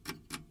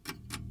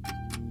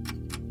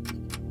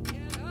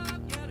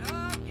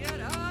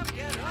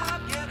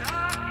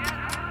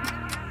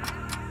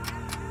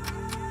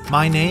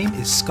My name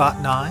is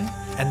Scott Nye,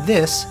 and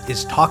this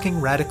is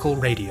Talking Radical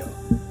Radio.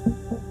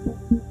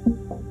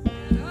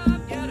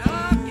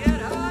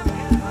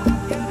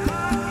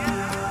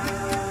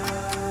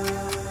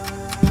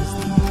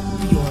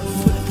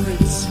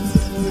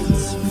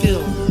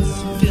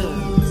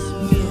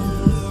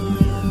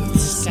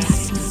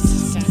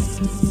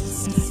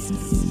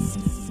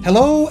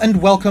 Hello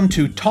and welcome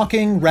to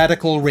Talking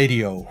Radical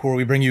Radio, where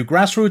we bring you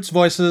grassroots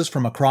voices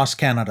from across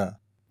Canada.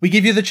 We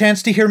give you the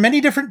chance to hear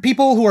many different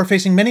people who are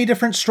facing many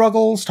different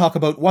struggles, talk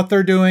about what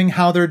they're doing,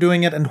 how they're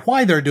doing it, and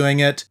why they're doing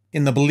it,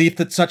 in the belief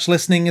that such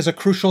listening is a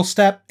crucial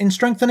step in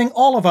strengthening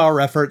all of our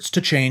efforts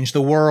to change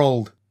the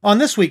world. On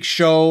this week's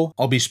show,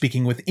 I'll be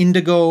speaking with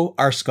Indigo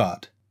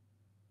Arscott.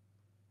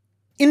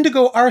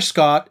 Indigo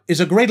Arscott is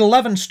a grade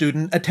 11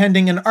 student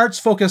attending an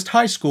arts-focused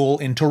high school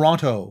in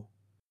Toronto.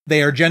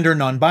 They are gender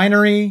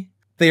non-binary,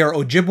 they are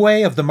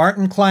Ojibwe of the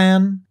Martin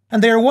clan,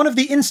 and they are one of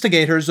the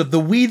instigators of the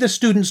We the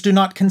Students Do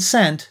Not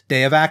Consent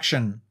Day of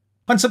Action.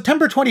 On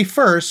September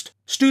 21st,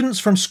 students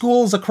from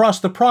schools across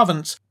the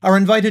province are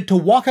invited to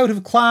walk out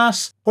of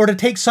class or to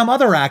take some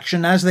other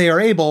action as they are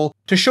able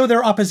to show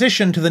their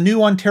opposition to the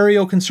new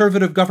Ontario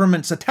Conservative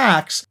government's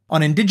attacks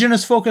on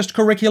Indigenous-focused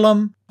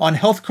curriculum, on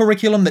health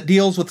curriculum that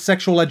deals with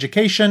sexual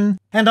education,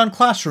 and on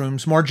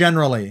classrooms more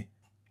generally.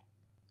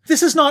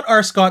 This is not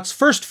Arscott's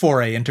first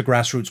foray into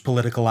grassroots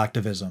political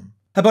activism.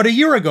 About a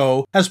year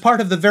ago, as part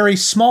of the very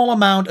small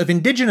amount of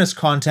Indigenous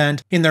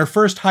content in their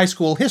first high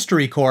school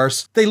history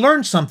course, they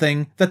learned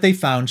something that they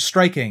found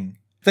striking.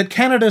 That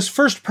Canada's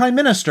first Prime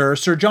Minister,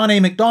 Sir John A.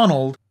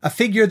 Macdonald, a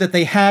figure that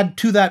they had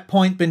to that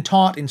point been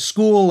taught in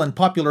school and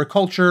popular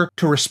culture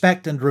to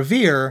respect and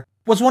revere,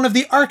 was one of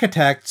the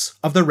architects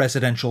of the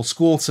residential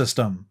school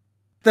system.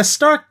 The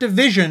stark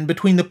division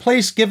between the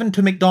place given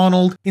to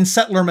Macdonald in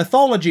settler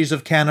mythologies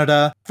of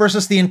Canada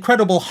versus the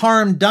incredible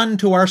harm done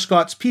to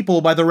Arscott's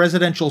people by the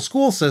residential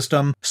school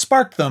system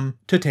sparked them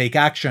to take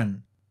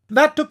action.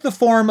 That took the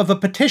form of a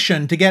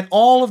petition to get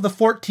all of the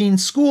 14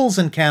 schools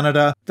in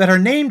Canada that are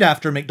named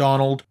after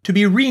Macdonald to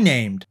be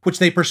renamed, which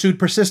they pursued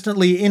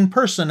persistently in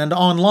person and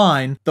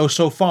online, though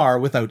so far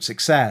without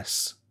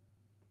success.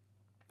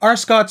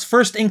 Arscott's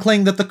first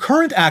inkling that the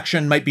current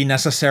action might be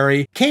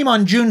necessary came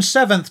on June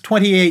 7,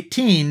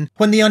 2018,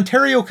 when the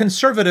Ontario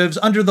Conservatives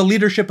under the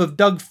leadership of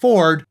Doug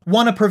Ford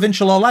won a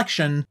provincial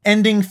election,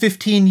 ending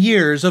 15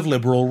 years of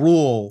Liberal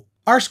rule.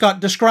 Arscott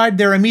described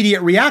their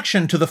immediate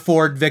reaction to the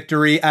Ford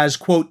victory as,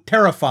 quote,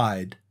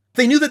 terrified.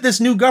 They knew that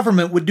this new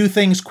government would do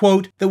things,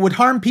 quote, that would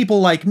harm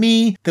people like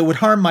me, that would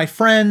harm my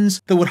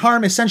friends, that would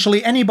harm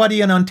essentially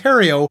anybody in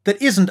Ontario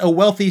that isn't a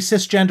wealthy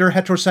cisgender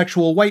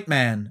heterosexual white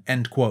man,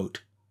 end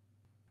quote.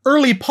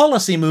 Early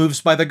policy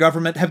moves by the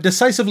government have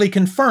decisively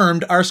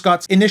confirmed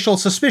Arscott's initial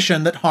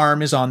suspicion that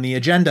harm is on the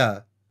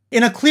agenda.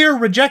 In a clear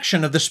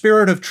rejection of the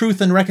spirit of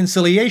truth and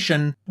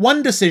reconciliation,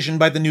 one decision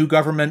by the new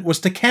government was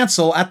to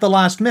cancel at the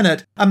last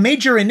minute a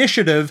major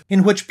initiative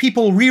in which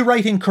people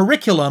rewriting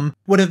curriculum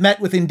would have met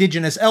with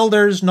Indigenous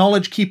elders,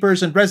 knowledge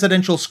keepers, and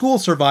residential school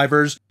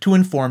survivors to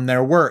inform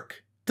their work.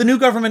 The new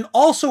government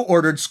also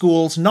ordered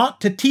schools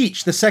not to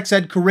teach the sex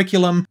ed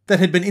curriculum that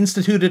had been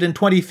instituted in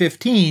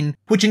 2015,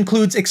 which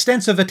includes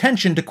extensive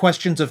attention to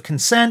questions of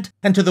consent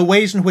and to the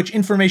ways in which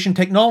information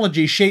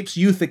technology shapes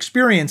youth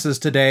experiences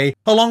today,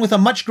 along with a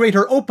much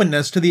greater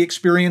openness to the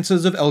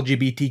experiences of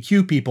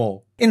LGBTQ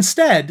people.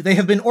 Instead, they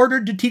have been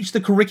ordered to teach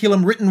the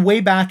curriculum written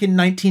way back in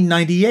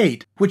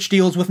 1998, which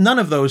deals with none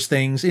of those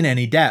things in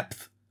any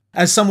depth.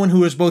 As someone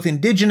who is both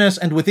Indigenous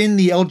and within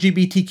the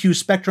LGBTQ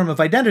spectrum of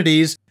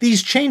identities,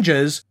 these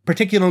changes,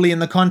 particularly in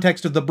the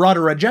context of the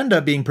broader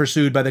agenda being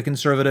pursued by the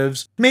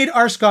Conservatives, made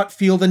Arscott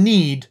feel the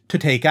need to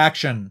take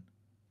action.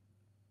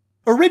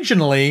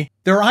 Originally,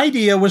 their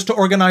idea was to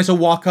organize a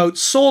walkout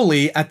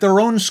solely at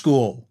their own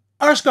school.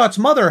 Arscott's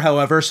mother,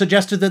 however,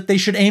 suggested that they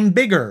should aim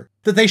bigger,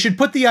 that they should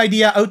put the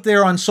idea out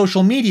there on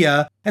social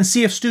media and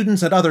see if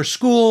students at other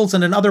schools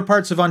and in other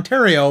parts of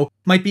Ontario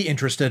might be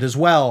interested as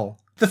well.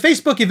 The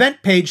Facebook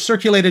event page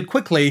circulated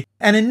quickly,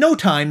 and in no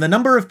time the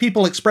number of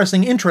people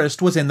expressing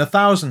interest was in the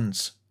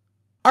thousands.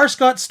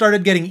 Arscott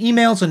started getting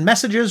emails and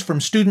messages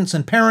from students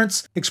and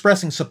parents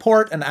expressing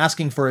support and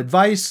asking for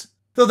advice.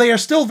 Though they are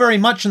still very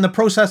much in the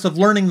process of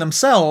learning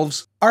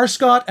themselves,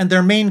 Arscott and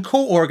their main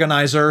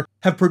co-organizer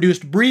have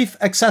produced brief,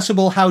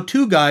 accessible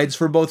how-to guides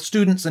for both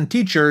students and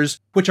teachers,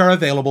 which are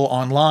available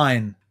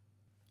online.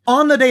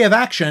 On the day of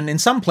action, in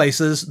some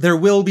places, there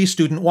will be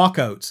student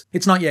walkouts.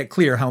 It's not yet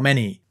clear how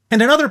many.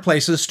 And in other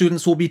places,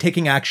 students will be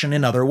taking action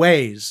in other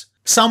ways.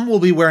 Some will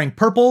be wearing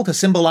purple to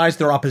symbolize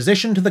their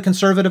opposition to the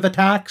Conservative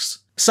attacks.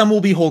 Some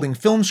will be holding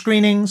film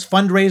screenings,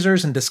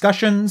 fundraisers, and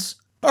discussions.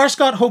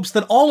 Arscott hopes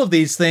that all of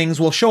these things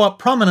will show up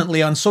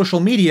prominently on social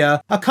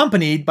media,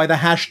 accompanied by the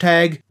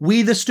hashtag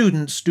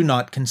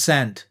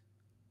 #WeTheStudents-Do-Not-Consent.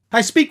 I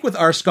speak with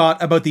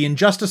Arscott about the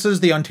injustices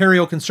the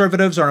Ontario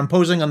Conservatives are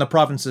imposing on the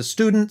province's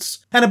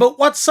students, and about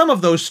what some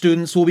of those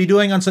students will be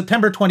doing on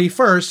September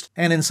 21st,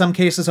 and in some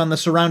cases on the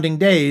surrounding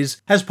days,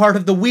 as part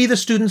of the We the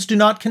Students Do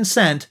Not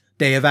Consent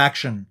Day of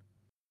Action.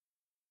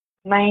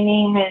 My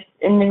name is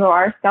Indigo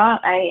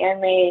Arscott. I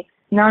am a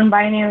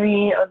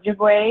non-binary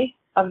Ojibwe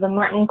of the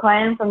Martin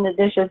clan from the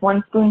Dishes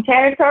One Spoon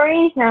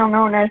territories, now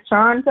known as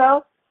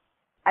Toronto.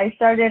 I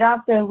started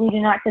off the We Do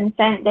Not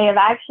Consent Day of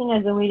Action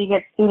as a way to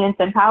get students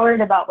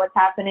empowered about what's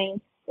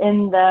happening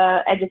in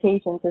the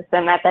education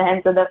system at the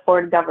hands of the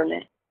Ford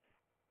government.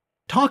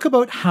 Talk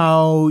about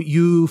how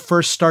you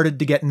first started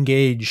to get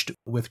engaged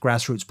with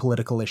grassroots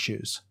political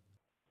issues.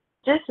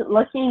 Just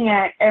looking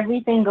at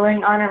everything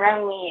going on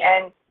around me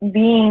and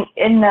being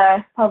in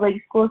the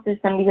public school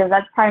system, because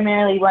that's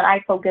primarily what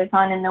I focus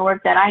on in the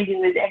work that I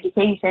do is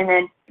education,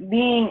 and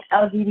being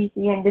LGBT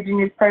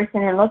Indigenous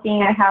person and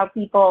looking at how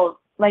people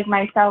like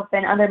myself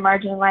and other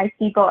marginalized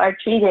people are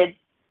treated,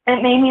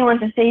 it made me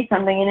want to say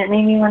something, and it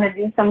made me want to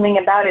do something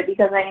about it,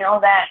 because I know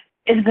that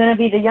it's going to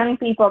be the young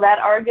people that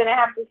are going to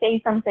have to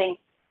say something.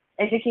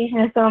 Education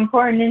is so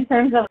important in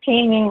terms of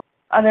changing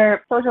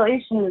other social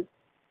issues.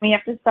 We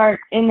have to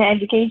start in the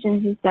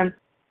education system.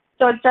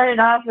 So it started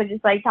off with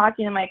just like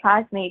talking to my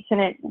classmates,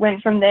 and it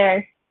went from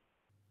there.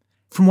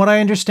 From what I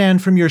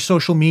understand from your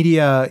social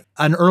media,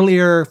 an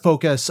earlier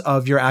focus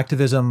of your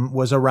activism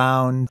was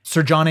around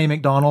Sir John A.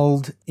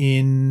 Macdonald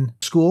in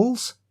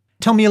schools.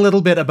 Tell me a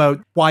little bit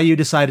about why you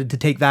decided to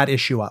take that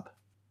issue up.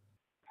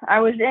 I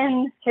was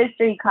in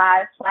history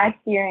class last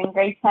year in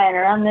grade 10,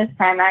 around this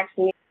time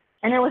actually,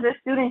 and there was a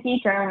student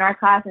teacher in our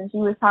class, and she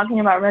was talking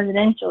about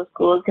residential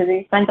schools because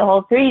we spent the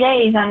whole 3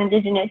 days on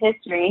Indigenous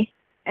history,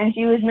 and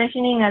she was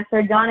mentioning that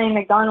Sir John A.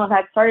 Macdonald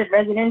had started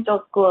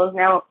residential schools.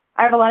 Now,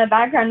 I have a lot of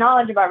background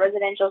knowledge about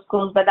residential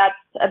schools, but that's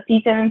a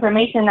piece of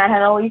information that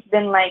had always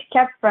been like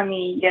kept from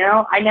me, you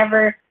know? I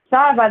never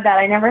thought about that.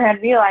 I never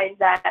had realized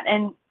that.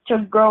 And to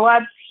grow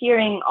up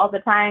hearing all the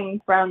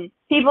time from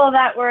people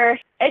that were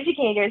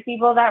educators,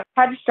 people that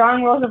had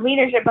strong roles of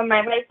leadership in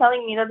my life,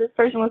 telling me that this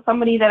person was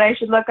somebody that I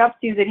should look up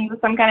to, that he was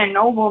some kind of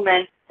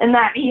nobleman, and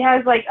that he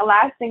has like a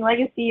lasting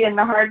legacy in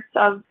the hearts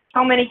of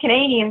so many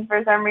Canadians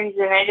for some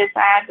reason. I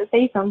had to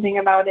say something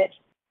about it.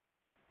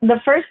 The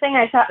first thing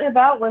I talked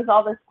about was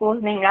all the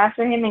schools named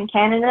after him in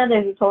Canada.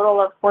 There's a total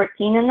of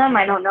 14 in them.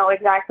 I don't know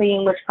exactly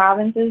in which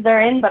provinces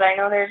they're in, but I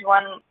know there's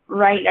one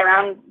right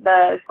around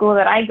the school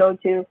that I go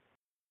to.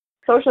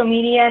 Social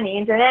media and the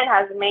internet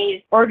has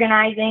made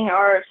organizing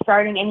or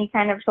starting any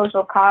kind of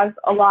social cause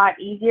a lot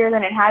easier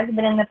than it has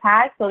been in the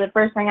past. So the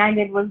first thing I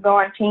did was go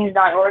on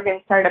change.org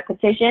and start a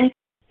petition.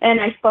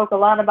 And I spoke a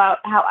lot about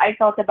how I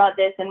felt about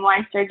this and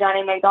why Sir John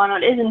A.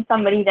 Macdonald isn't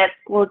somebody that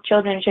school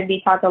children should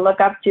be taught to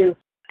look up to.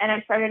 And I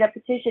started a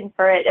petition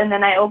for it. And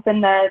then I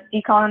opened the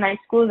Decolonize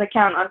Schools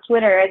account on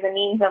Twitter as a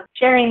means of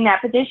sharing that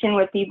petition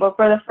with people.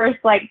 For the first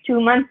 2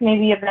 months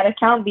maybe of that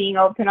account being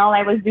open, all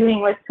I was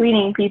doing was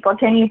tweeting people,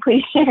 "Can you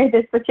please share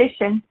this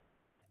petition?"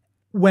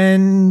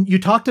 When you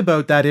talked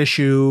about that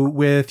issue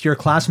with your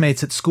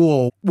classmates at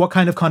school, what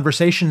kind of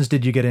conversations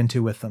did you get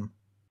into with them?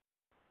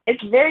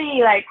 It's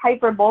very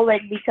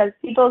hyperbolic, because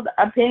people's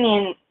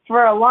opinion,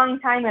 for a long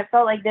time, it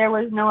felt like there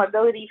was no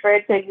ability for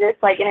it to exist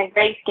in a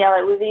grayscale.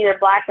 It was either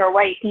black or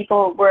white.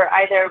 People were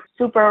either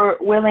super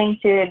willing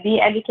to be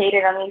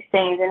educated on these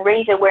things and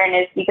raise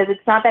awareness, because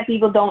it's not that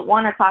people don't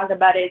want to talk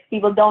about it, it's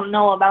people don't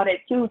know about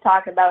it to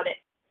talk about it.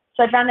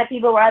 So I found that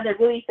people were either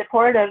really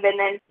supportive and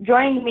then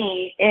joined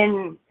me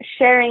in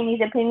sharing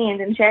these opinions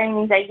and sharing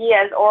these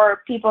ideas,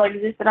 or people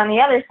existed on the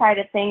other side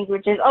of things,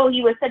 which is, oh,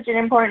 he was such an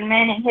important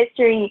man in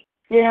history.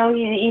 You know,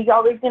 he's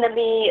always going to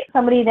be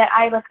somebody that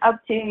I look up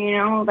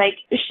to,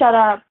 shut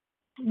up.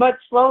 But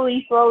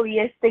slowly,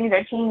 as things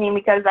are changing,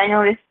 because I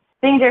notice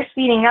things are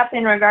speeding up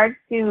in regards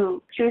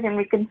to truth and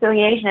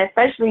reconciliation,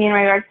 especially in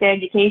regards to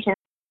education.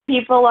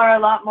 People are a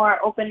lot more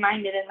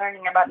open-minded in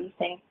learning about these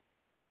things.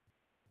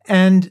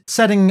 And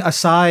setting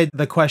aside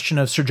the question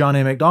of Sir John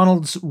A.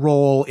 Macdonald's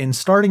role in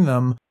starting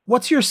them,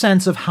 what's your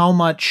sense of how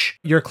much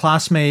your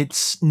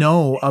classmates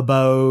know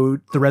about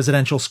the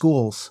residential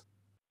schools?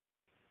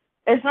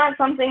 It's not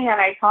something that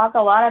I talk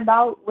a lot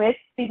about with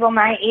people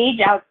my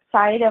age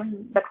outside of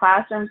the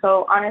classroom.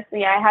 So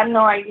honestly, I had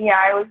no idea.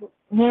 I was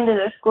new to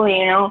the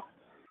school,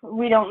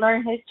 We don't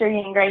learn history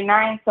in grade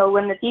 9. So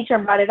when the teacher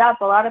brought it up,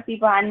 a lot of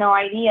people had no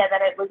idea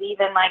that it was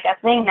even a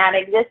thing that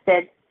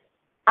existed.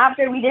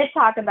 After we did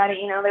talk about it,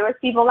 there was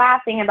people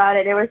laughing about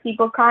it. There was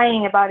people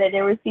crying about it.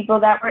 There was people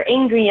that were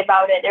angry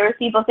about it. There was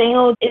people saying,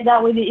 "Oh, is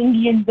that why the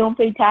Indians don't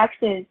pay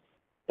taxes?"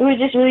 It was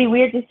just really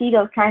weird to see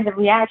those kinds of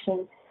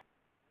reactions.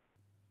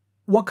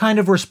 What kind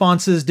of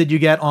responses did you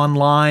get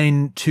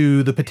online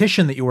to the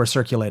petition that you were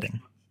circulating?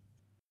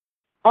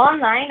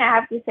 Online, I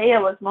have to say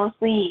it was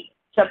mostly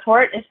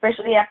support,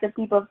 especially after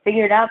people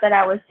figured out that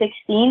I was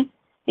 16.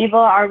 People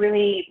are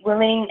really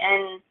willing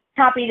and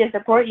happy to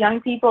support young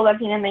people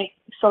looking to make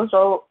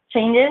social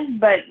changes,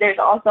 but there's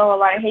also a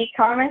lot of hate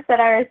comments that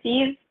I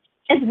received.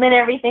 It's been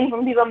everything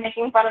from people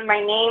making fun of my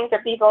name to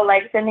people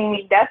sending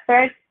me death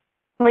threats.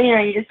 Well,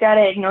 you just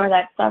gotta ignore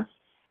that stuff.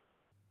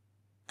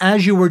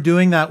 As you were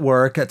doing that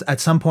work, at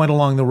some point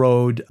along the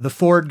road, the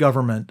Ford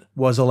government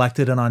was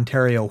elected in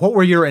Ontario. What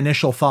were your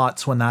initial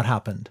thoughts when that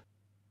happened?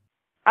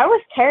 I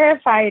was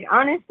terrified.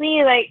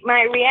 Honestly, like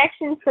my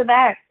reactions to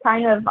that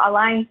kind of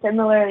aligned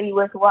similarly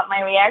with what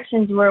my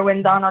reactions were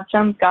when Donald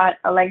Trump got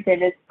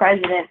elected as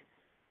president.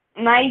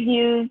 My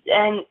views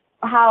and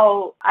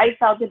how I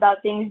felt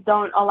about things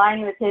don't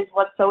align with his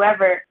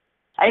whatsoever.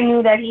 I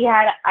knew that he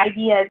had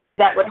ideas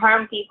that would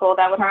harm people,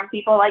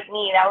 like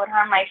me, that would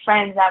harm my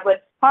friends, that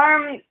would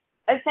harm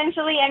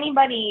essentially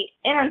anybody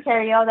in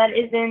Ontario that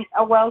isn't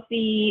a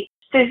wealthy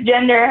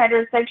cisgender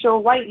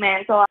heterosexual white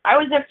man. So I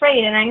was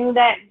afraid, and I knew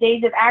that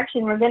days of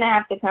action were going to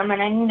have to come,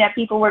 and I knew that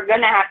people were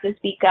going to have to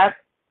speak up.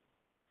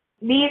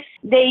 These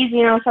days,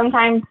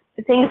 sometimes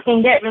things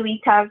can get really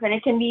tough, and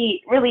it can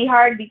be really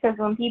hard because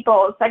when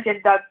people such as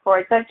Doug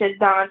Ford, such as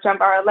Donald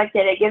Trump are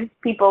elected, it gives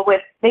people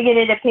with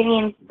bigoted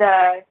opinions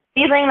the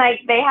feeling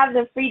like they have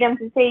the freedom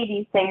to say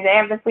these things. They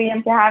have the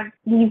freedom to have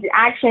these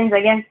actions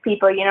against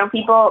people.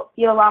 People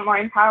feel a lot more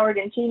empowered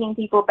in treating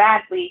people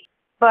badly.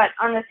 But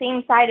on the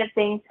same side of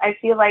things, I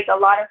feel like a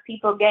lot of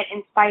people get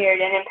inspired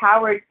and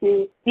empowered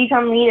to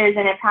become leaders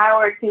and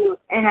empowered to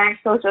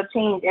enact social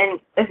change. And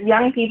as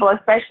young people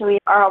especially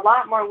are a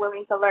lot more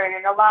willing to learn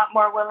and a lot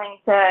more willing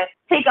to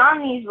take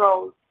on these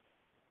roles.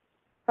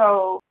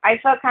 So I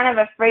felt kind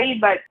of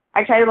afraid, but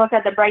I try to look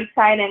at the bright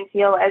side and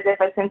feel as if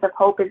a sense of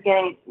hope is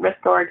getting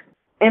restored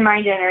in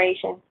my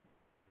generation.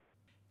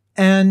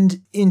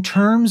 And in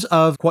terms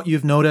of what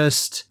you've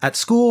noticed at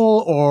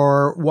school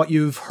or what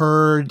you've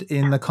heard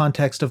in the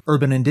context of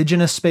urban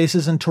Indigenous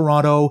spaces in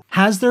Toronto,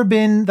 has there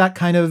been that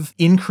kind of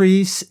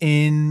increase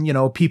in,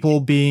 people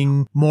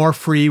being more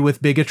free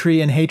with bigotry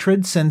and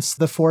hatred since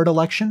the Ford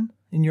election,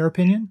 in your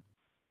opinion?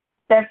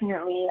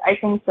 Definitely. I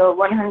think so,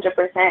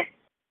 100%.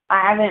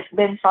 I haven't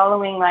been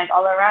following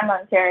all around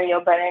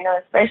Ontario, but I know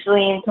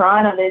especially in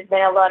Toronto, there's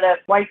been a lot of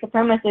white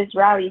supremacist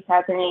rallies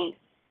happening.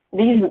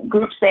 These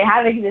groups, they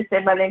have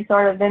existed, but they've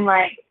sort of been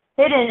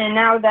hidden. And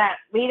now that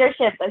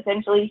leadership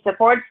essentially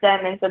supports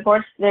them and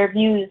supports their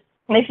views,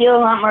 they feel a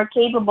lot more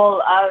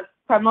capable of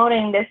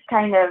promoting this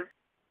kind of,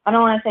 I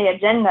don't want to say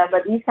agenda,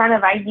 but these kind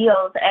of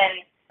ideals, and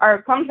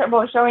are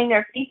comfortable showing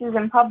their faces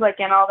in public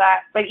and all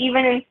that. But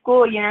even in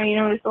school, you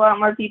notice a lot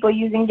more people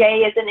using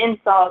gay as an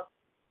insult.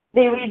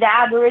 They read the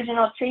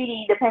Aboriginal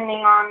Treaty depending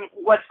on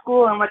what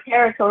school and what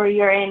territory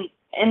you're in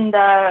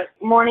the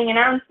morning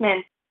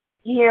announcements.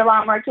 You hear a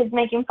lot more kids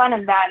making fun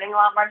of that and a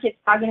lot more kids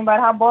talking about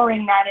how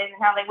boring that is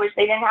and how they wish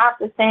they didn't have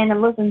to stand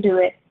and listen to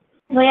it.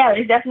 So yeah,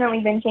 there's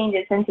definitely been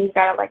changes since he's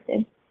got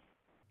elected.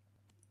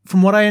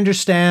 From what I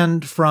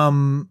understand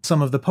from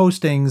some of the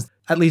postings,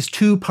 at least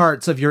two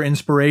parts of your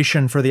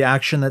inspiration for the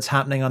action that's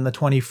happening on the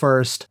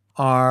 21st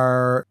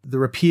are the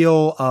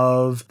repeal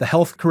of the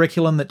health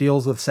curriculum that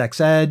deals with sex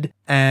ed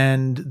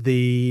and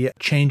the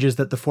changes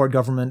that the Ford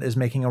government is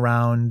making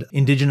around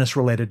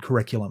Indigenous-related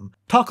curriculum.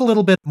 Talk a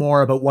little bit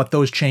more about what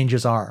those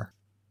changes are.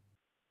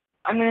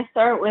 I'm going to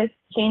start with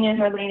changes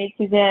related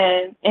to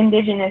the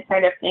Indigenous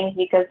side of things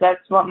because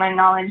that's what my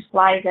knowledge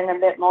lies in a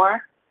bit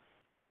more.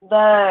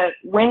 The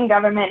Wynne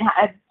government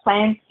had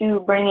plans to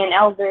bring in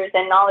elders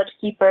and knowledge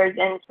keepers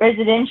and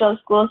residential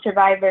school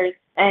survivors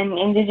and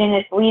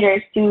Indigenous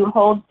leaders to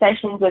hold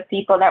sessions with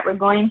people that were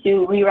going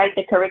to rewrite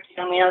the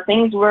curriculum.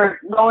 Things were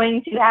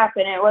going to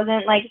happen. It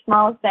wasn't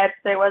small steps.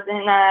 There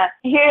wasn't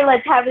here,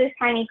 let's have this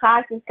tiny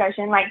class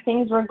discussion.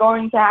 Things were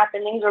going to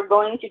happen. Things were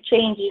going to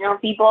change.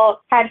 People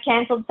had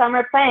canceled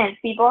summer plans.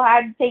 People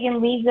had taken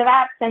leaves of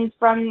absence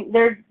from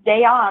their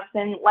day offs.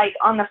 And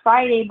on the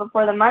Friday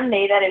before the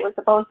Monday that it was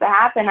supposed to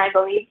happen, I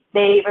believe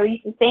they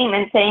released a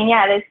statement saying,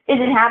 yeah, this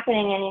isn't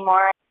happening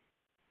anymore.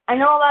 I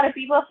know a lot of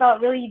people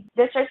felt really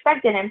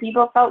disrespected and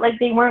people felt like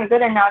they weren't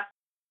good enough.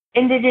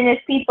 Indigenous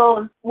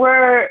people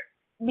were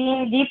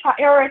being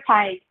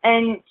deprioritized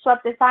and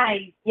swept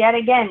aside yet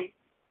again.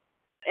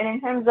 And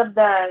in terms of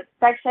the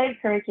sex ed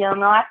curriculum,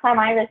 the last time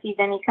I received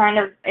any kind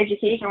of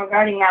education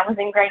regarding that was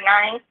in grade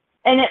 9,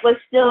 and it was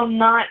still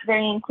not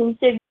very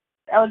inclusive.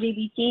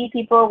 LGBT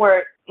people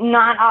were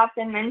not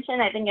often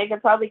mentioned. I think I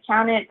could probably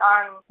count it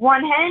on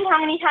one hand how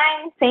many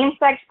times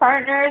same-sex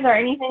partners or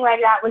anything like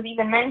that was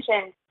even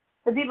mentioned.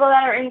 The people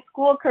that are in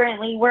school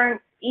currently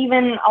weren't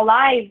even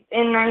alive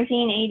in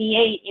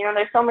 1988.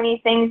 There's so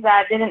many things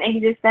that didn't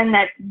exist then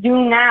that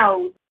do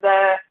now.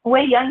 The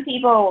way young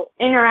people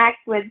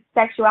interact with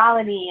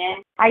sexuality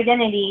and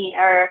identity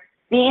or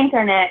the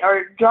internet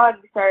or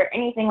drugs or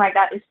anything like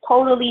that is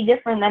totally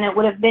different than it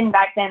would have been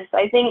back then. So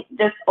I think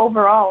just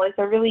overall it's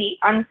a really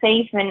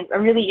unsafe and a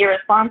really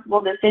irresponsible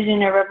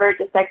decision to revert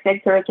the sex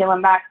ed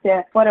curriculum back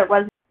to what it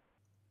was.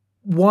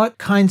 What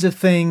kinds of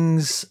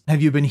things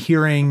have you been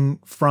hearing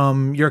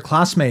from your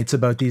classmates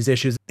about these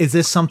issues? Is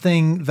this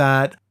something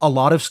that a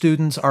lot of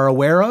students are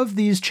aware of,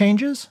 these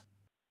changes?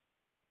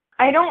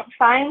 I don't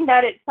find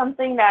that it's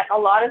something that a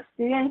lot of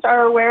students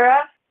are aware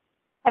of.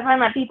 I find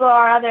that people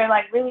are either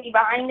really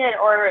behind it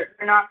or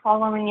they're not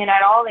following it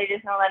at all. They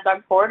just know that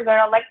Doug Ford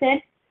got elected.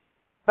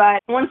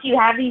 But once you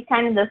have these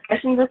kind of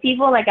discussions with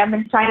people, I've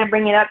been trying to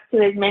bring it up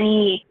to as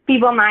many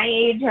people my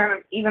age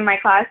or even my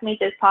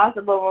classmates as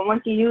possible. But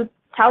once you do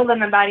tell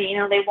them about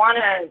it. They want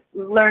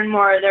to learn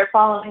more. They're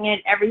following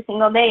it every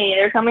single day.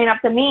 They're coming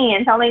up to me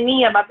and telling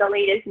me about the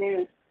latest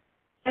news.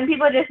 And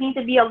people just need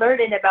to be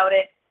alerted about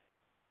it.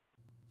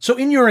 So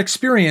in your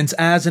experience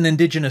as an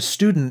Indigenous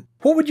student,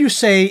 what would you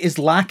say is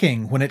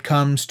lacking when it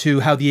comes to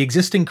how the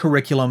existing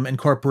curriculum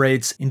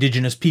incorporates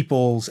Indigenous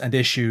peoples and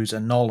issues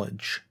and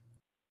knowledge?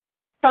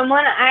 From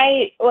when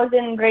I was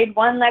in grade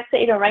 1, let's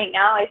say, to right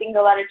now, I think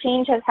a lot of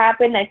change has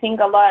happened. I think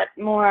a lot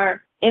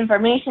more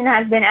information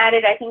has been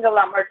added. I think a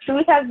lot more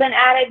truth has been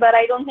added, but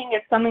I don't think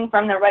it's coming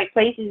from the right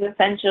places,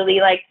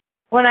 essentially. Like,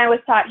 when I was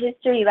taught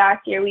history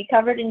last year, we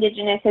covered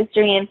Indigenous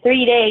history in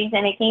 3 days,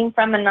 and it came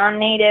from a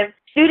non-Native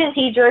student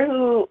teacher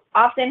who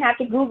often had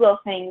to Google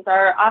things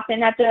or often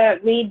had to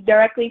read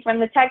directly from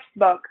the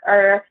textbook,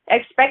 or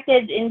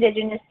expected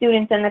Indigenous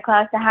students in the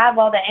class to have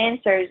all the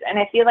answers. And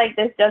I feel like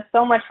this does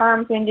so much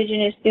harm to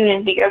Indigenous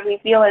students because we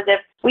feel as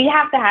if we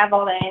have to have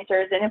all the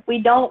answers. And if we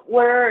don't,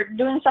 we're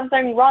doing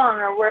something wrong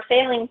or we're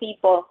failing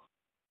people.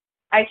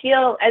 I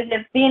feel as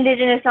if the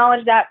Indigenous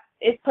knowledge that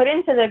is put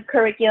into the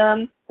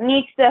curriculum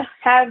needs to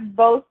have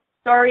both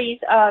stories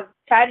of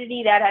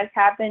tragedy that has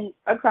happened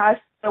across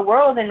the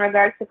world in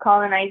regards to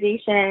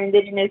colonization and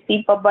Indigenous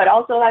people, but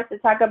also has to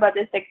talk about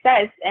the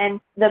success and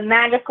the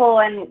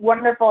magical and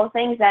wonderful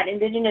things that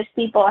Indigenous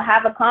people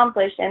have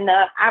accomplished and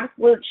the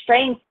absolute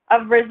strength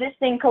of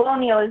resisting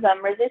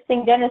colonialism,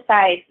 resisting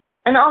genocide,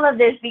 and all of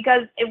this.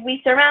 Because if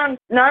we surround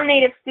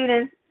non-Native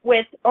students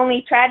with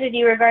only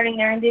tragedy regarding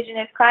their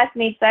Indigenous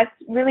classmates, that's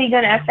really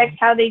going to affect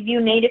how they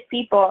view Native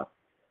people.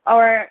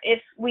 Or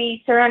if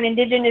we surround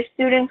Indigenous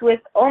students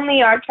with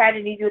only our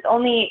tragedies, with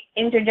only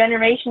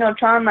intergenerational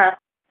trauma,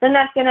 then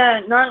that's going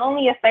to not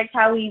only affect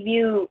how we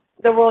view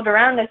the world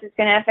around us, it's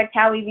going to affect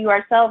how we view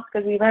ourselves,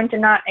 because we learn to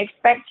not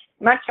expect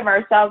much of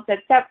ourselves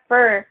except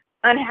for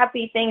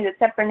unhappy things,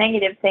 except for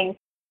negative things.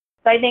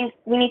 So I think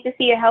we need to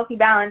see a healthy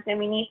balance, and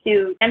we need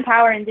to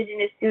empower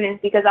Indigenous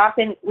students, because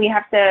often we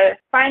have to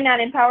find that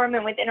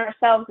empowerment within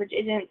ourselves, which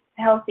isn't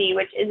healthy,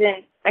 which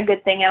isn't a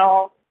good thing at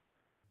all.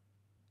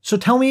 So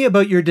tell me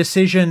about your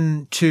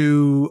decision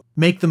to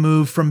make the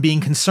move from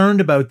being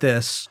concerned about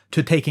this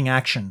to taking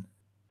action.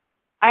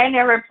 I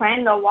never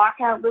planned a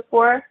walkout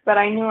before, but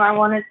I knew I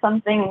wanted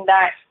something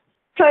that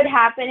could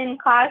happen in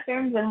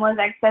classrooms and was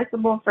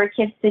accessible for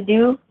kids to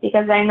do,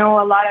 because I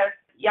know a lot of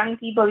young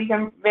people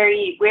become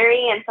very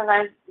wary and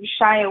sometimes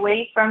shy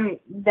away from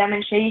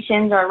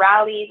demonstrations or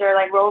rallies or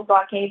like road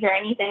blockades or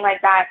anything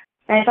like that.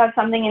 And I thought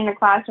something in the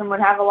classroom would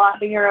have a lot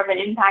bigger of an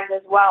impact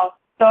as well.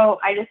 So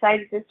I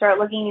decided to start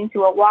looking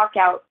into a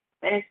walkout.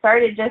 And it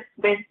started just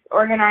with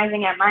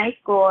organizing at my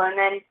school. And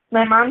then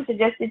my mom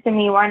suggested to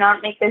me, why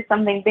not make this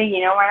something big?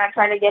 Why not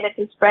try to get it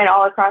to spread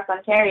all across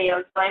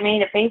Ontario? So I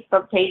made a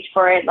Facebook page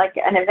for it, like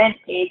an event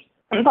page,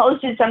 and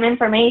posted some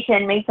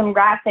information, made some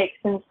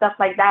graphics and stuff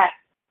like that.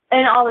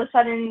 And all of a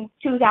sudden,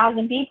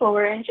 2,000 people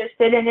were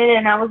interested in it.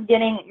 And I was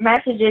getting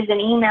messages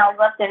and emails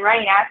left and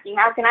right asking,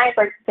 how can I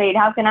participate?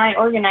 How can I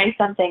organize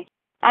something?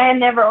 I had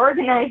never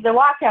organized a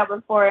walkout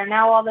before, and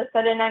now all of a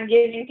sudden I'm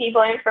giving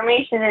people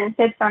information and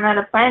tips on how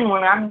to plan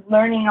one. I'm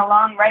learning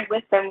along right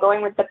with them,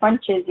 going with the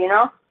punches,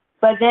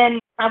 But then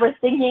I was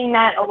thinking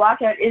that a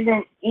walkout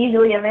isn't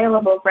easily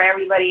available for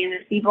everybody, and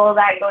there's people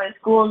that go to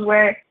schools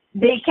where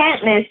they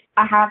can't miss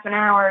a half an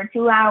hour,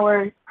 2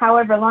 hours,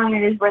 however long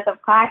it is worth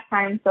of class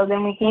time. So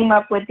then we came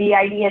up with the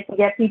idea to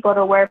get people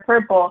to wear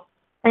purple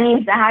and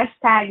use the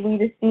hashtag We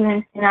the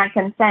Students Do Not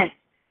Consent.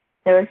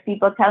 There was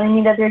people telling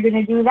me that they're going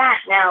to do that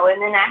now.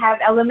 And then I have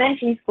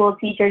elementary school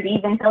teachers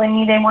even telling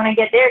me they want to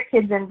get their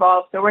kids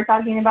involved. So we're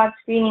talking about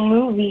screening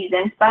movies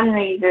and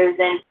fundraisers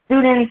and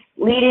students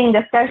leading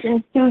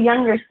discussions to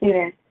younger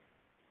students.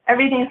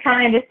 Everything's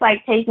kind of just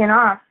like taken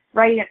off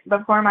right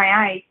before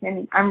my eyes.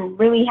 And I'm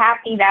really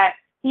happy that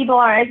people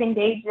are as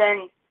engaged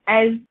and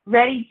as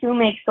ready to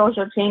make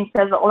social change,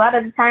 because a lot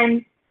of the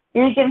times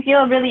you can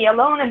feel really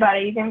alone about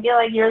it. You can feel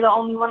like you're the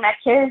only one that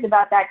cares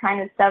about that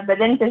kind of stuff. But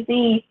then to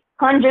see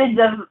hundreds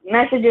of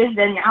messages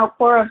and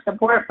outpour of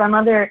support from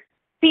other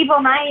people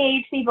my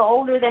age, people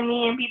older than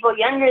me, and people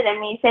younger than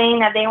me saying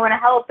that they want to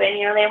help and,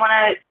 they want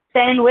to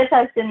stand with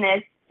us in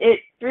this, it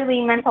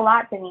really meant a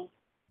lot to me.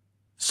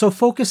 So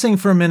focusing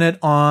for a minute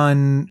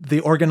on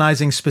the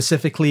organizing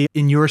specifically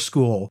in your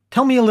school,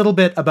 tell me a little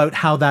bit about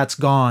how that's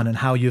gone and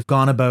how you've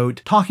gone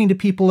about talking to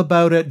people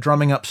about it,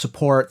 drumming up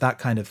support, that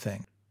kind of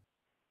thing.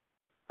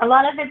 A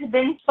lot of it's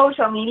been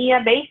social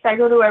media based. I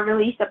go to a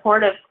really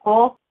supportive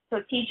school.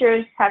 So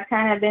teachers have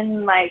kind of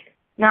been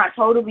not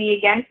totally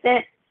against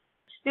it.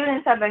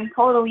 Students have been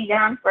totally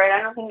down for it.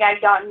 I don't think I've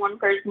gotten one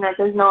person that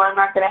says, no, I'm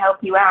not going to help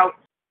you out.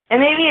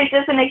 And maybe it's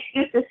just an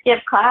excuse to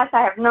skip class.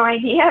 I have no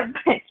idea.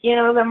 But,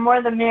 the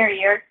more the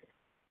merrier.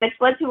 It's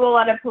led to a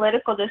lot of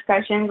political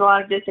discussions, a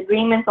lot of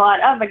disagreements, a lot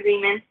of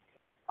agreements.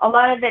 A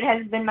lot of it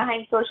has been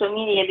behind social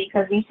media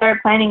because we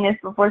started planning this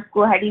before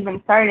school had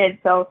even started.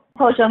 So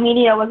social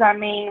media was our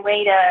main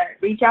way to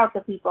reach out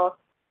to people.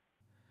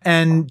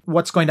 And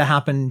what's going to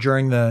happen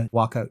during the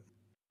walkout?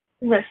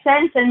 The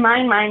sense in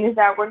my mind is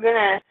that we're going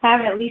to have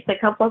at least a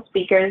couple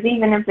speakers,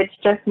 even if it's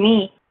just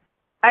me.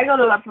 I go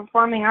to a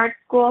performing arts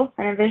school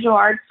and a visual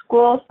arts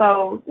school,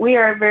 so we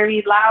are a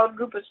very loud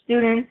group of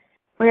students.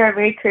 We are a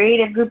very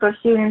creative group of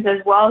students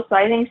as well, so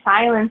I think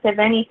silence, if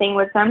anything,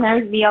 would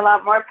sometimes be a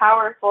lot more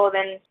powerful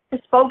than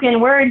the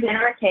spoken words in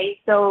our case.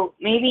 So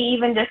maybe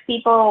even just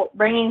people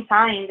bringing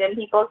signs and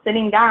people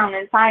sitting down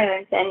in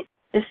silence and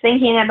just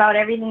thinking about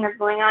everything that's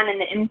going on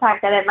and the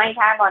impact that it might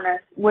have on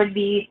us would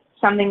be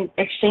something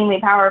extremely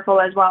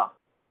powerful as well.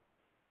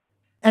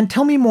 And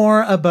tell me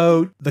more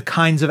about the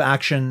kinds of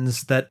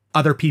actions that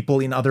other people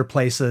in other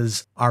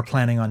places are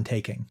planning on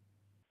taking.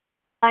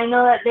 I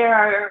know that there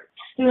are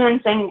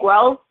students in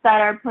Guelph that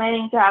are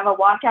planning to have a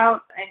walkout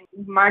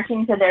and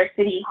marching to their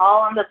city hall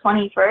on the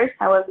 21st.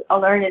 I was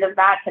alerted of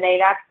that today.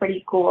 That's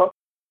pretty cool.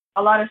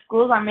 A lot of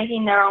schools are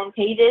making their own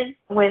pages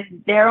with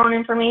their own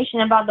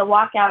information about the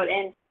walkout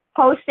and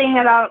posting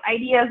about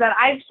ideas that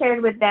I've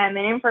shared with them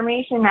and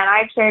information that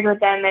I've shared with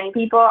them, and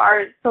people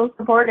are so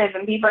supportive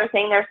and people are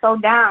saying they're so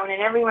down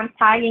and everyone's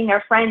tagging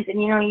their friends,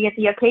 and you get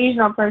the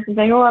occasional person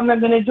saying, oh, I'm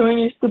not going to join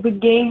your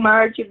stupid gay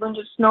march, you bunch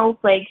of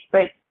snowflakes.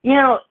 But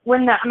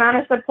when the amount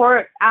of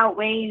support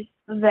outweighs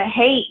the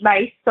hate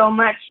by so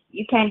much,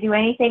 you can't do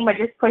anything but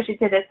just push it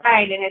to the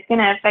side, and it's going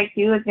to affect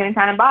you. It's going to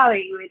kind of bother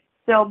you. It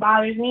still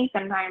bothers me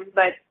sometimes,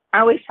 but I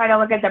always try to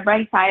look at the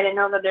bright side and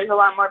know that there's a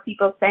lot more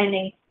people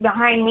standing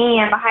behind me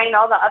and behind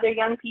all the other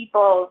young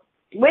people,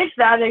 with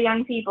the other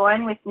young people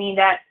and with me,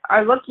 that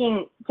are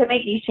looking to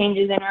make these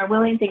changes and are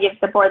willing to give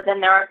support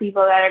than there are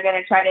people that are going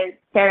to try to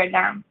tear it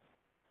down.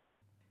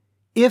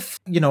 If,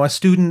 a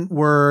student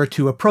were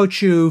to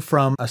approach you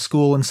from a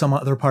school in some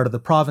other part of the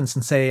province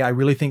and say, I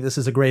really think this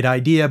is a great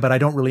idea, but I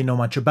don't really know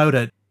much about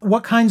it,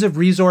 what kinds of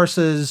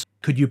resources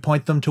could you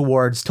point them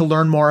towards to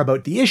learn more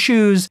about the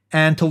issues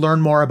and to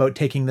learn more about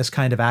taking this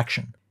kind of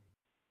action?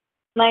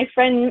 My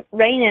friend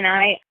Rain and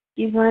I,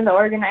 she's one of the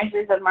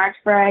organizers of March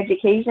for Our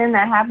Education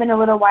that happened a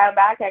little while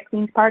back at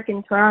Queen's Park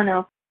in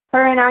Toronto.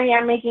 Her and I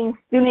are making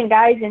student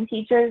guides and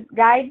teachers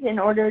guides in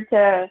order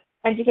to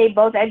educate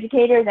both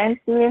educators and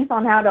students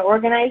on how to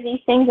organize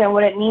these things and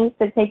what it means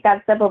to take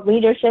that step of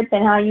leadership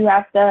and how you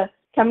have to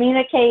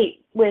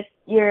communicate with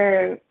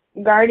your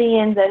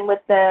guardians and with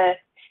the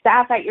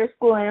staff at your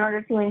school in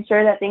order to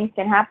ensure that things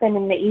can happen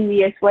in the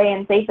easiest way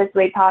and safest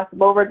way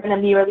possible. We're going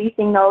to be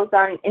releasing those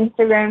on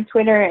Instagram,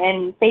 Twitter,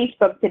 and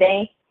Facebook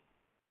today.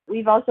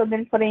 We've also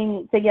been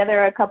putting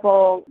together a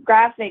couple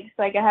graphics.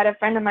 Like I had a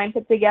friend of mine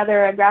put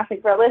together a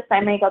graphic for a list I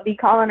make. I'll be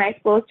Decolonize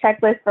Schools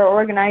checklist for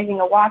organizing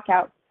a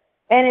walkout.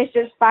 And it's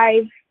just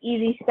 5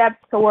 easy steps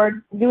towards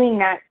doing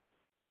that.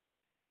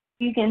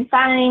 You can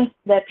find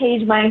the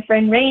page my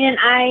friend Rain and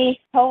I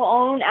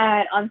co-own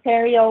at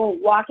Ontario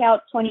Walkout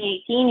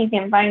 2018. You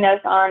can find us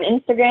on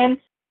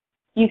Instagram.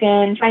 You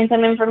can find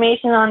some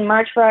information on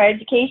March for Our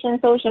Education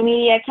social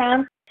media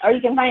accounts, or you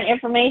can find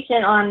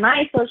information on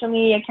my social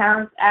media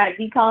accounts at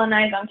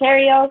Decolonize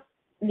Ontario,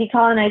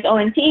 Decolonize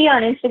ONT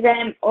on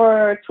Instagram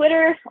or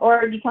Twitter,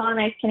 or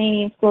Decolonize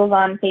Canadian Schools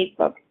on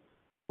Facebook.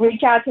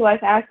 Reach out to us,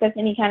 ask us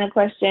any kind of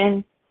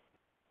question.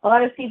 A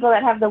lot of people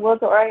that have the will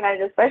to organize,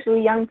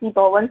 especially young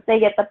people, once they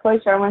get the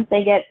push or once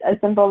they get a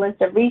simple list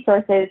of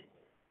resources,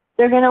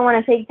 they're going to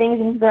want to take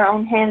things into their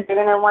own hands. They're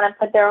going to want to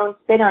put their own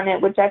spin on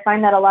it, which I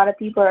find that a lot of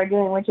people are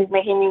doing, which is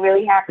making me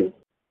really happy.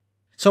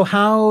 So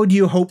how do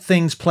you hope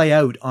things play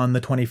out on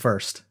the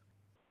 21st?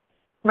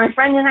 My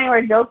friend and I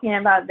were joking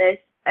about this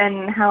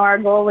and how our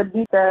goal would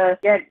be to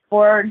get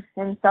Ford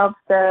himself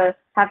to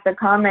have to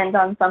comment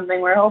on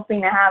something. We're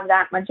hoping to have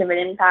that much of an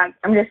impact.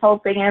 I'm just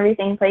hoping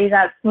everything plays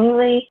out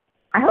smoothly.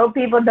 I hope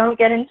people don't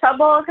get in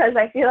trouble because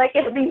I feel like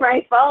it'll be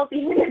my fault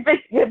even if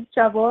it's good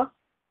trouble.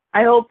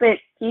 I hope it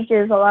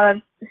teaches a lot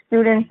of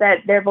students that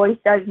their voice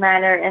does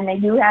matter and they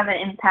do have an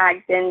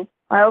impact. And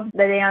I hope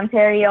that the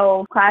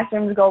Ontario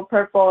classrooms go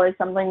purple is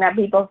something that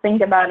people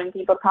think about and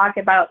people talk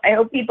about. I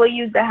hope people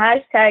use the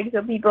hashtag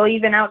so people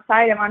even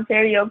outside of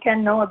Ontario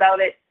can know about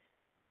it.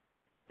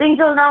 Things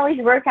don't always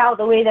work out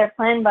the way they're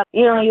planned, but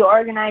you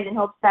organize in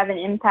hopes to have an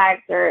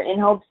impact or in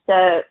hopes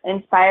to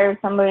inspire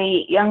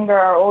somebody younger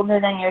or older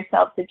than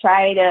yourself to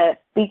try to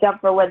speak up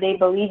for what they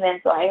believe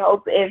in. So I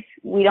hope if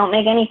we don't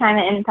make any kind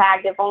of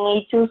impact, if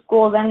only 2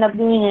 schools end up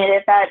doing it,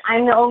 if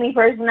I'm the only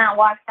person that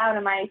walks out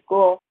of my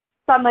school,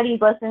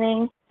 somebody's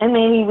listening, and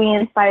maybe we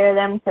inspire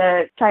them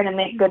to try to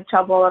make good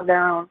trouble of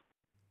their own.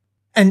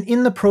 And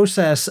in the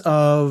process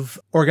of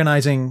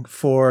organizing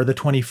for the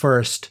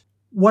 21st,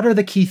 what are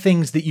the key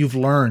things that you've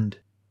learned?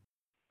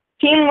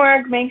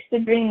 Teamwork makes the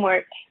dream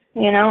work,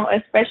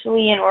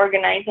 especially in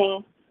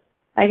organizing.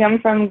 I come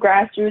from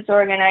grassroots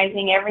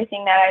organizing.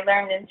 Everything that I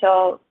learned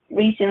until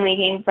recently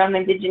came from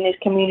Indigenous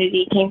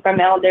community, came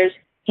from elders,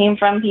 came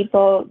from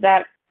people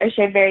that I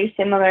shared very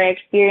similar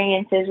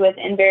experiences with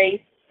and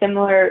very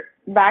similar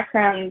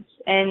backgrounds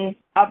and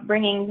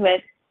upbringings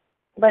with.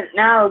 But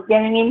now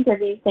getting into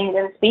these things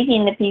and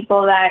speaking to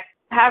people that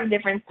have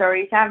different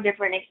stories, have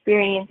different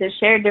experiences,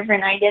 share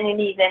different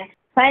identities, and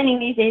planning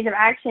these days of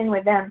action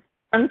with them,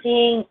 I'm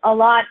seeing a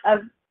lot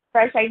of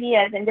fresh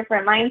ideas and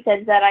different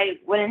mindsets that I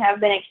wouldn't have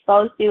been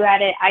exposed to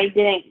had I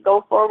didn't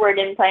go forward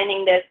in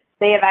planning this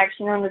day of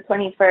action on the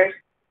 21st.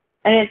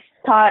 And it's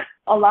taught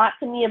a lot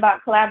to me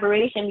about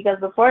collaboration, because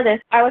before this,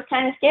 I was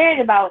kind of scared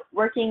about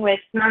working with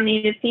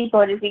non-Native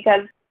people just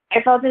because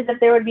I felt as if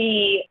there would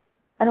be,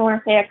 I don't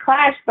want to say a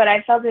clash, but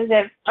I felt as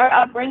if our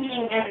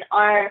upbringing and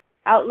our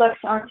outlooks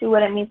onto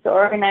what it means to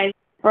organize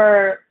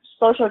for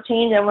social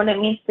change and what it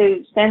means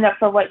to stand up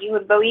for what you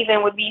would believe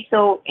in would be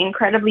so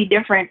incredibly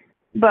different.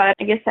 But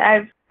I guess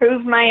I've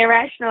proved my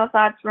irrational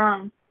thoughts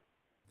wrong.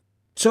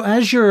 So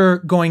as you're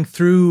going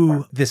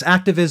through this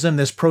activism,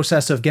 this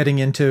process of getting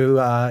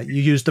into,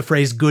 you used the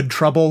phrase good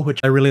trouble, which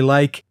I really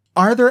like.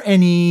 Are there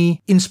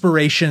any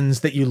inspirations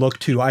that you look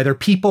to, either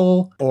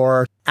people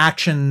or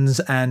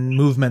actions and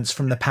movements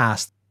from the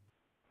past?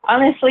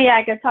 Honestly,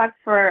 I could talk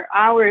for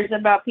hours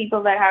about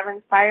people that have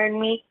inspired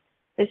me,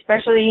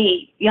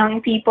 especially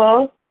young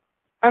people.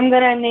 I'm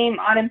going to name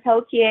Autumn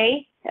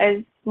Peltier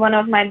as one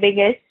of my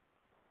biggest.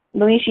 I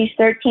believe she's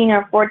 13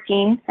 or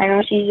 14. I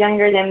know she's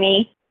younger than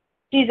me.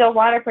 She's a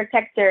water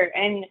protector,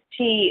 and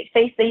she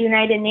faced the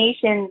United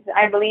Nations,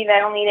 I believe,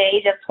 at only the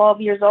age of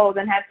 12 years old,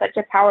 and has such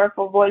a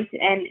powerful voice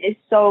and is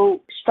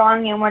so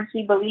strong in what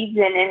she believes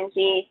in, and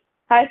she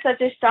has such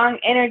a strong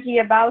energy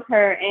about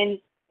her. And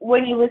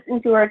when you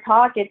listen to her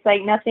talk, it's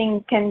like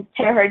nothing can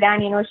tear her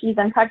down. You know, she's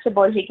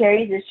untouchable. She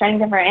carries the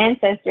strength of her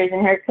ancestors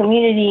and her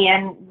community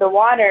and the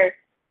water.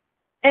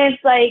 And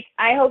it's like,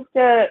 I hope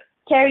to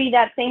carry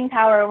that same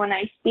power when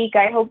I speak.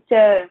 I hope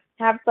to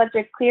have such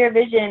a clear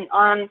vision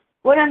on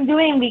what I'm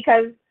doing,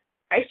 because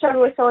I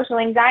struggle with social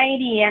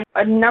anxiety and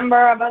a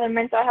number of other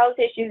mental health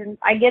issues. And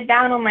I get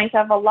down on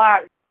myself a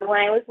lot. When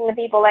I listen to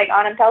people like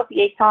Autumn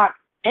Peltier talk,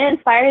 it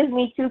inspires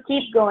me to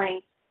keep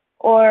going.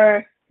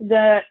 Or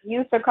the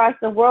youth across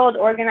the world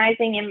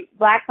organizing in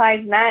Black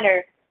Lives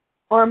Matter,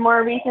 or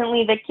more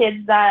recently, the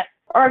kids that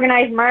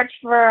organized March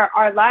for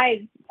Our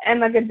Lives,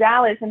 Emma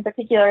Gonzalez in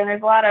particular. And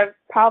there's a lot of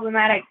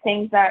problematic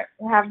things that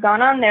have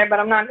gone on there, but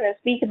I'm not going to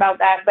speak about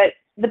that. But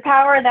the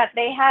power that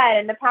they had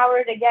and the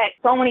power to get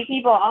so many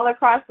people all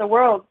across the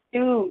world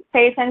to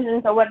pay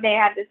attention to what they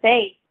had to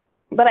say.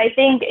 But I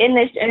think in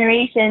this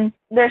generation,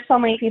 there's so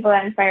many people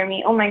that inspire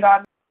me. Oh my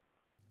God.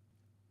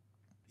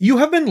 You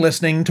have been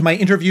listening to my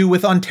interview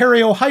with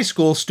Ontario High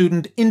School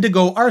student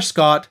Indigo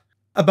Arscott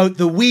about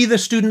the We the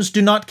Students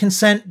Do Not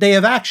Consent Day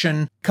of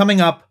Action coming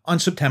up on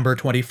September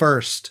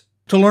 21st.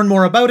 To learn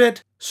more about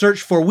it,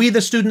 search for We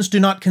the Students Do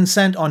Not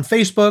Consent on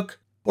Facebook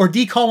or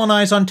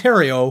Decolonize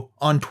Ontario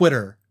on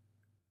Twitter.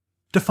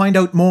 To find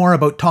out more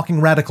about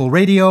Talking Radical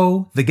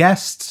Radio, the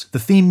guests, the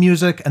theme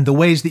music, and the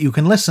ways that you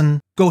can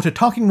listen, go to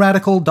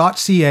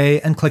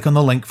talkingradical.ca and click on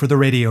the link for the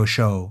radio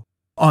show.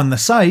 On the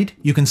site,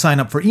 you can sign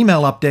up for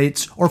email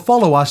updates or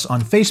follow us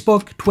on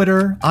Facebook,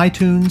 Twitter,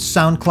 iTunes,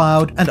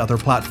 SoundCloud, and other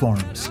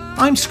platforms.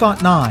 I'm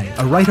Scott Nye,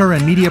 a writer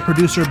and media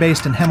producer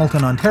based in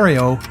Hamilton,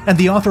 Ontario, and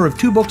the author of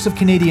 2 books of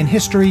Canadian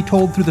history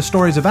told through the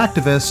stories of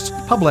activists,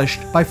 published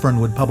by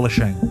Fernwood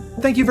Publishing.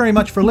 Thank you very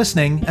much for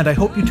listening, and I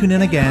hope you tune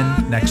in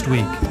again next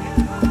week.